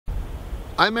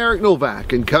I'm Eric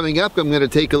Novak, and coming up I'm going to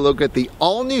take a look at the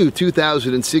all-new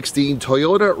 2016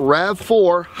 Toyota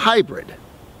RAV4 Hybrid.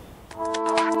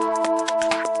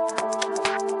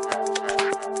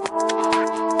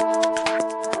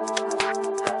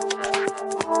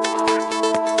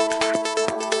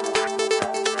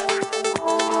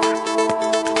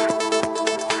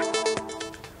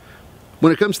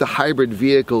 When it comes to hybrid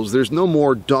vehicles, there's no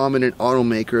more dominant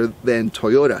automaker than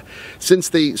Toyota. Since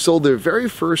they sold their very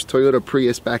first Toyota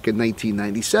Prius back in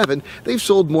 1997, they've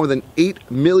sold more than 8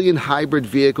 million hybrid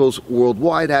vehicles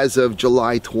worldwide as of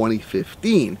July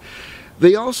 2015.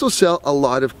 They also sell a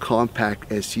lot of compact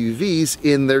SUVs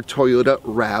in their Toyota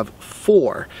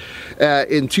RAV4.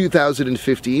 In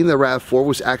 2015, the RAV4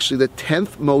 was actually the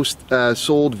 10th most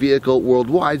sold vehicle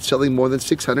worldwide, selling more than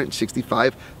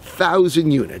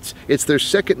 665,000 units. It's their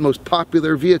second most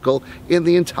popular vehicle in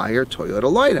the entire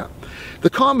Toyota lineup.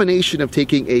 The combination of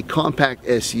taking a compact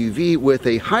SUV with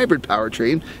a hybrid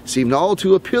powertrain seemed all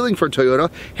too appealing for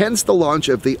Toyota, hence the launch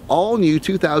of the all-new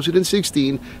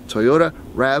 2016 Toyota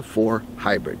RAV4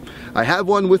 Hybrid. I have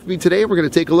one with me today. We're going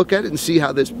to take a look at it and see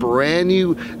how this brand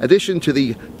new addition to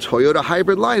the Toyota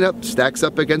hybrid lineup stacks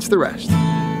up against the rest.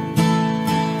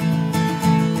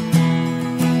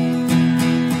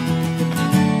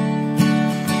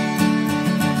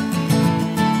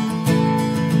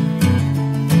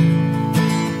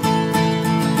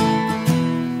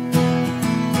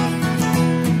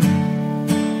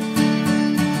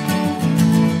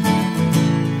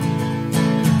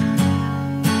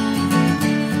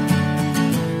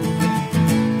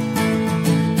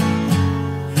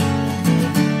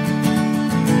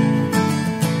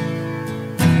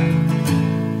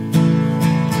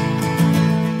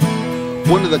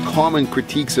 One of the common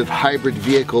critiques of hybrid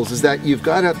vehicles is that you've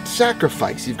got to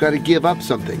sacrifice, you've got to give up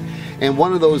something. And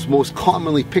one of those most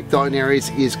commonly picked on areas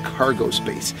is cargo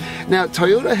space. Now,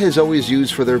 Toyota has always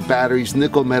used for their batteries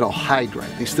nickel metal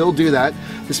hydride. They still do that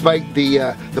despite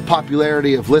the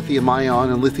popularity of lithium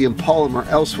ion and lithium polymer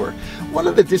elsewhere. One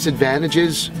of the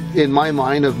disadvantages, in my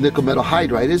mind, of nickel metal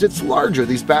hydride is it's larger.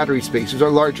 These battery spaces are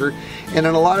larger, and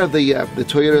in a lot of the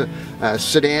Toyota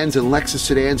sedans and Lexus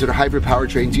sedans that are hybrid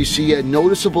powertrains, you see a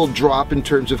noticeable drop in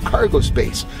terms of cargo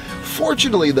space.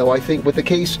 Fortunately, though, I think with the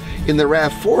case in the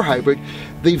RAV4 Hybrid,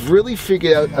 they've really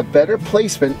figured out a better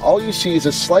placement. All you see is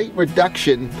a slight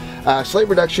reduction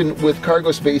with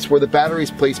cargo space where the battery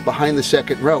is placed behind the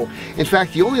second row. In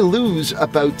fact, you only lose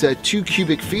about 2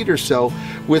 cubic feet or so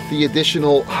with the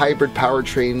additional hybrid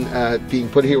powertrain being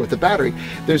put here with the battery.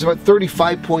 There's about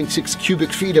 35.6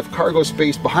 cubic feet of cargo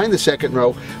space behind the second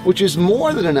row, which is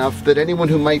more than enough that anyone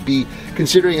who might be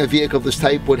considering a vehicle of this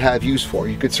type would have use for.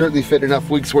 You could certainly fit enough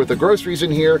weeks worth of groceries in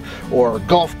here, or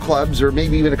golf clubs, or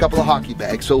maybe even a couple of hockey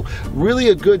bags. So really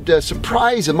a good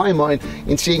surprise in my mind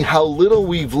in seeing how little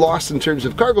we've lost in terms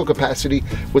of cargo capacity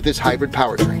with this hybrid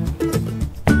powertrain.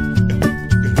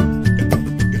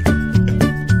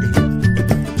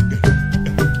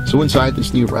 So inside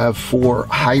this new RAV4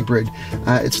 Hybrid,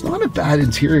 it's not a bad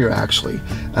interior actually.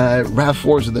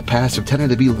 RAV4s in the past have tended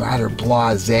to be rather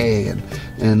blasé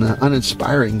and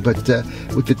uninspiring, but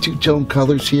with the two-tone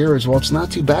colors here as well, it's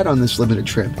not too bad on this limited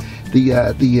trim.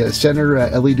 The center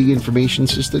LED information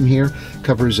system here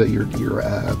covers your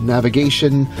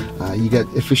navigation. You get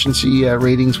efficiency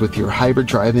ratings with your hybrid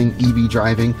driving, EV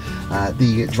driving.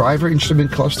 The driver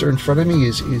instrument cluster in front of me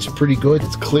is pretty good.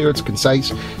 It's clear, it's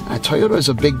concise. Toyota is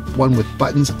a big one with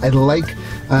buttons. I like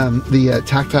the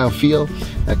tactile feel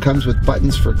that comes with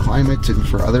buttons for climate and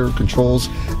for other controls.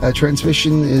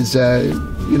 Transmission is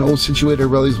situated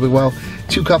relatively well.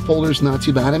 2 cup holders, not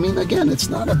too bad. I mean, again, it's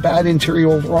not a bad interior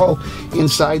overall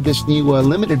inside this new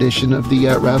limited edition of the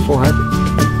RAV4 Hybrid.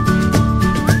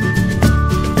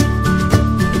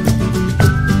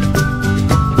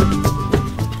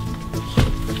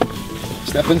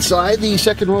 Step inside the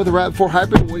second row of the RAV4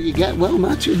 Hybrid. What do you get? Well,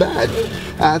 not too bad.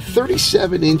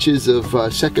 37 inches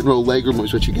of second row legroom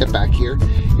is what you get back here,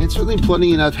 and certainly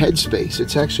plenty enough headspace.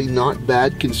 It's actually not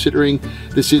bad considering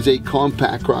this is a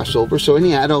compact crossover, so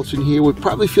any adults in here would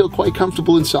probably feel quite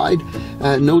comfortable inside.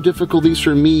 No difficulties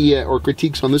for me or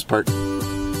critiques on this part.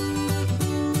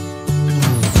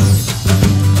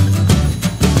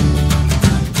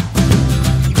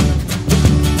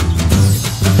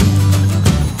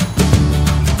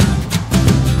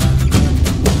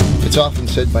 It's often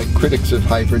said by critics of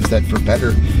hybrids that for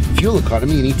better fuel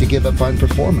economy, you need to give up on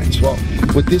performance. Well,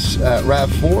 with this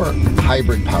RAV4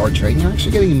 hybrid powertrain, you're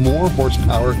actually getting more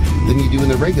horsepower than you do in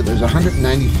the regular. There's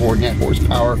 194 net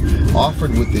horsepower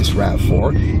offered with this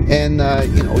RAV4, and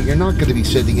you know, you're not going to be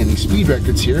setting any speed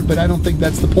records here, but I don't think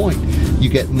that's the point. You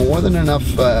get more than enough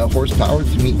horsepower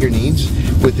to meet your needs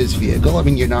with this vehicle. I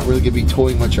mean, you're not really going to be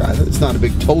towing much either. It's not a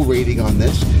big tow rating on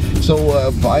this.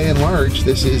 So by and large,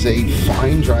 this is a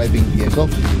fine driving vehicle.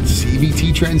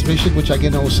 CVT transmission, which I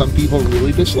know some people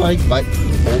really dislike, but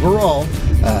overall,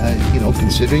 you know,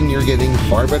 considering you're getting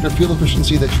far better fuel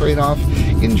efficiency, the trade-off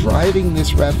in driving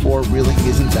this RAV4 really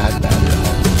isn't that bad at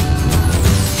all.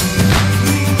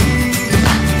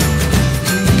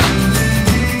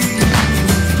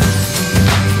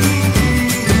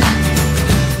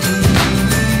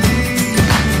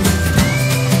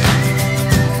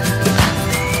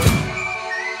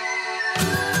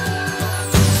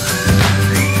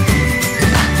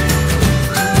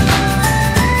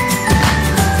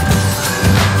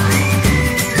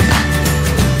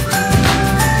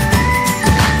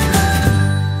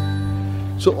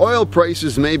 So oil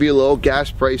prices may be low,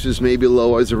 gas prices may be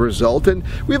low as a result, and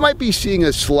we might be seeing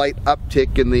a slight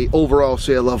uptick in the overall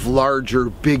sale of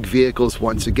larger, big vehicles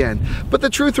once again. But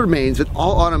the truth remains that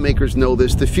all automakers know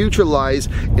this. The future lies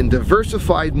in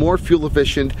diversified, more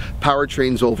fuel-efficient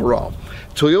powertrains overall.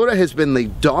 Toyota has been the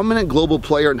dominant global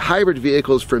player in hybrid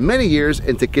vehicles for many years,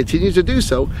 and to continue to do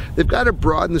so, they've got to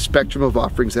broaden the spectrum of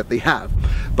offerings that they have.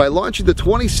 By launching the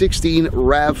 2016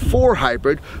 RAV4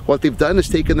 Hybrid, what they've done is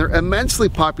taken their immensely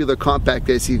popular compact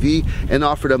SUV and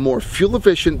offered a more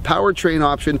fuel-efficient powertrain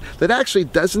option that actually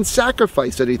doesn't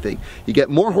sacrifice anything. You get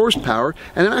more horsepower,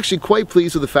 and I'm actually quite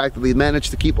pleased with the fact that they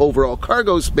managed to keep overall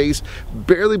cargo space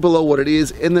barely below what it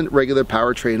is in the regular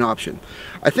powertrain option.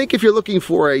 I think if you're looking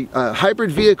for a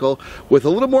hybrid vehicle with a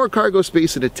little more cargo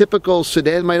space than a typical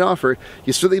sedan might offer,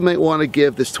 you certainly might want to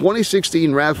give this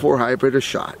 2016 RAV4 Hybrid a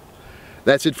shot.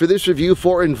 That's it for this review.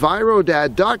 For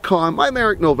EnviroDad.com, I'm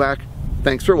Eric Novak.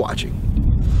 Thanks for watching.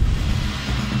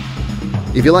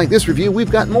 If you like this review, we've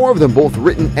got more of them, both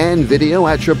written and video,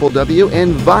 at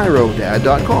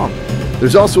www.envirodad.com.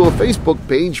 There's also a Facebook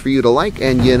page for you to like,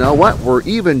 and you know what? We're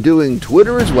even doing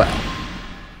Twitter as well.